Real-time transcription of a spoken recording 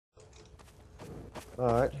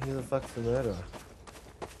Alright, who the fuck's the murderer?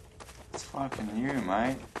 It's fucking you,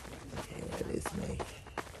 mate. Yeah, it is me.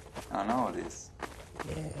 I know it is.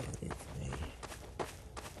 Yeah, it is me.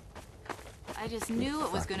 I just knew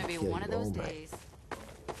it was going to be one of those days.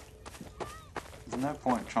 There's no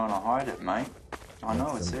point trying to hide it, mate. I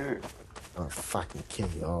know it's you. I'll fucking kill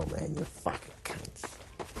you all, man. You fucking cunts.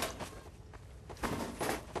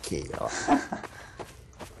 Kill you all.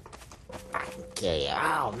 Fucking kill you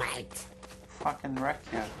all, mate. Fucking wreck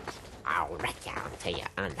you. I'll wreck you until you're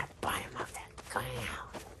on the bottom of the ground.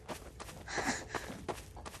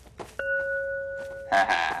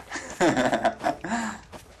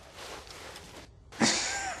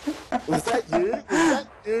 Was that you? Was that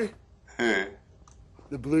you? Who?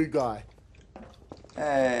 The blue guy.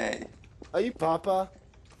 Hey. Are you Papa?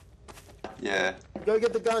 Yeah. Go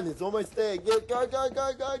get the gun. It's almost there. Yeah, go, go,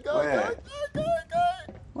 go, go, go, Where? go, go, go,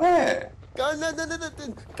 go. Where? Go, no. Go,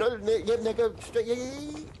 yeah, go straight. Yeah.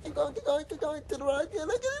 Keep going to the right. Yeah,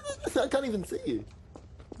 I can't even see you.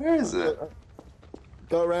 Where is it?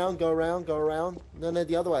 Go around. No,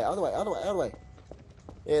 the other way.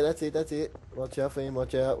 Yeah, that's it. Watch out for him.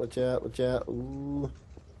 Watch out. Ooh.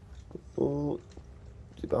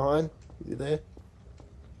 Is he behind? Is he there?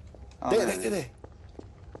 Oh, There. Go, that's it. Hey.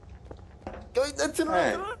 That's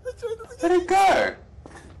right. Where'd it go?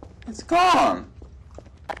 It's gone.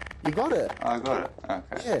 You got it. Oh, I got it.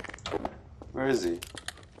 Okay. Yeah. Where is he?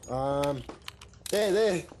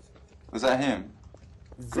 There. Was that him?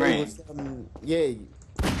 Green. Yeah.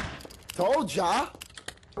 Told ya.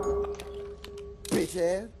 Bitch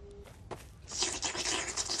ass.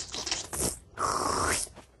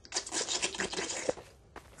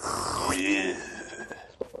 Oh, yeah.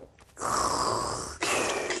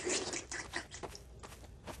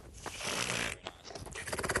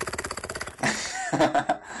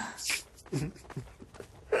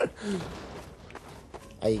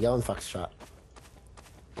 How you going, Foxtrot?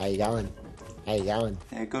 How you going?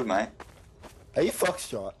 Yeah, good, mate. Are you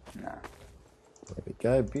Foxtrot? Nah. There we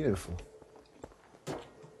go, beautiful.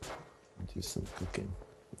 Do some cooking.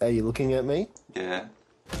 Are you looking at me? Yeah.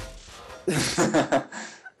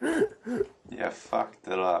 Yeah, fucked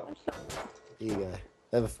it up. Here you go.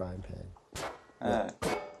 Have a frying pan. Yeah.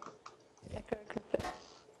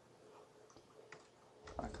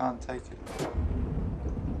 I can't take it.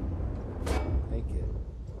 Thank you.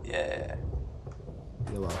 Yeah.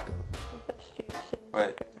 You're welcome.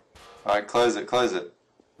 Wait. Alright, close it.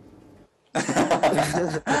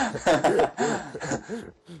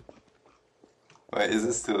 Wait, is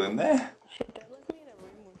it still in there?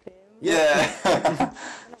 Yeah.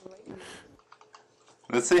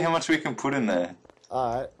 Let's see how much we can put in there.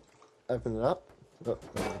 Alright. Open it up. Oh,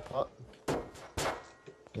 there's my pot.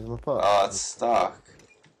 There's my pot. Oh, it's stuck.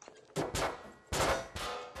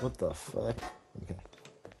 What the fuck? Okay.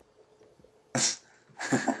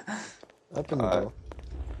 Open the Alright. door.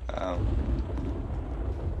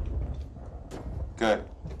 Go.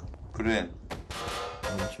 Put it in.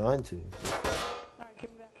 I'm trying to.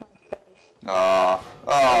 Oh.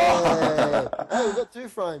 Hey, hey, we got 2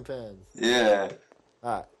 frying pans. Yeah.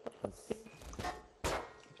 Alright.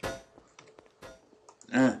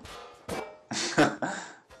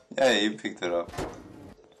 Yeah, you picked it up.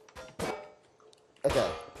 Okay.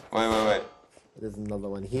 Wait. There's another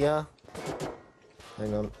one here.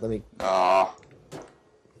 Hang on, let me... Oh.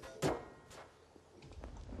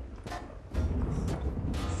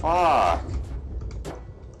 Fuck.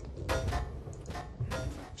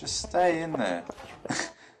 Just stay in there.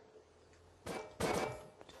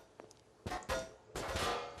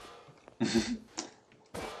 You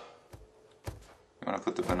want to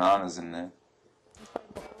put the bananas in there?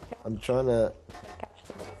 I'm trying to...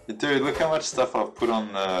 Dude, look how much stuff I've put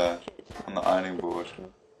on the ironing board.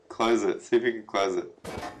 Close it. See if you can close it.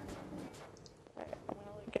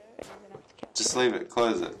 Just leave it.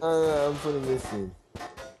 Close it. Oh no, I'm putting this in.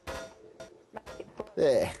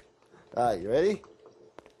 There. Alright, you ready?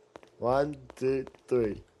 1, 2,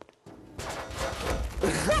 3.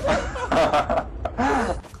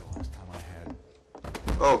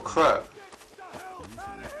 Oh crap.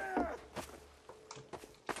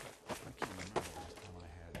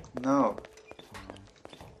 No.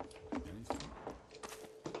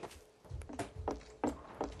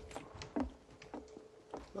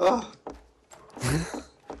 Oh.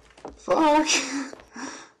 Fuck.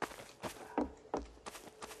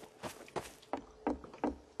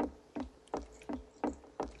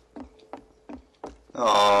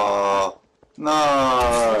 Oh.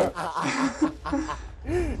 No.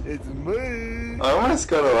 It's me! I almost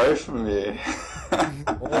got away from you.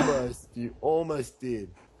 Almost, you almost did.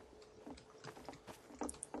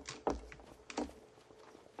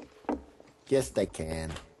 Yes, they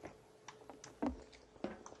can.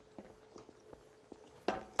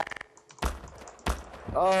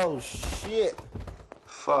 Oh, shit.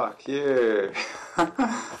 Fuck you.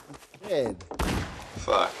 Dead.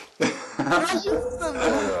 Fuck.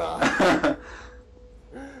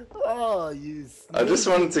 Oh, you I just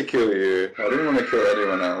wanted to kill you. I didn't want to kill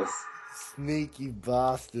anyone else. sneaky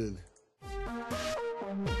bastard.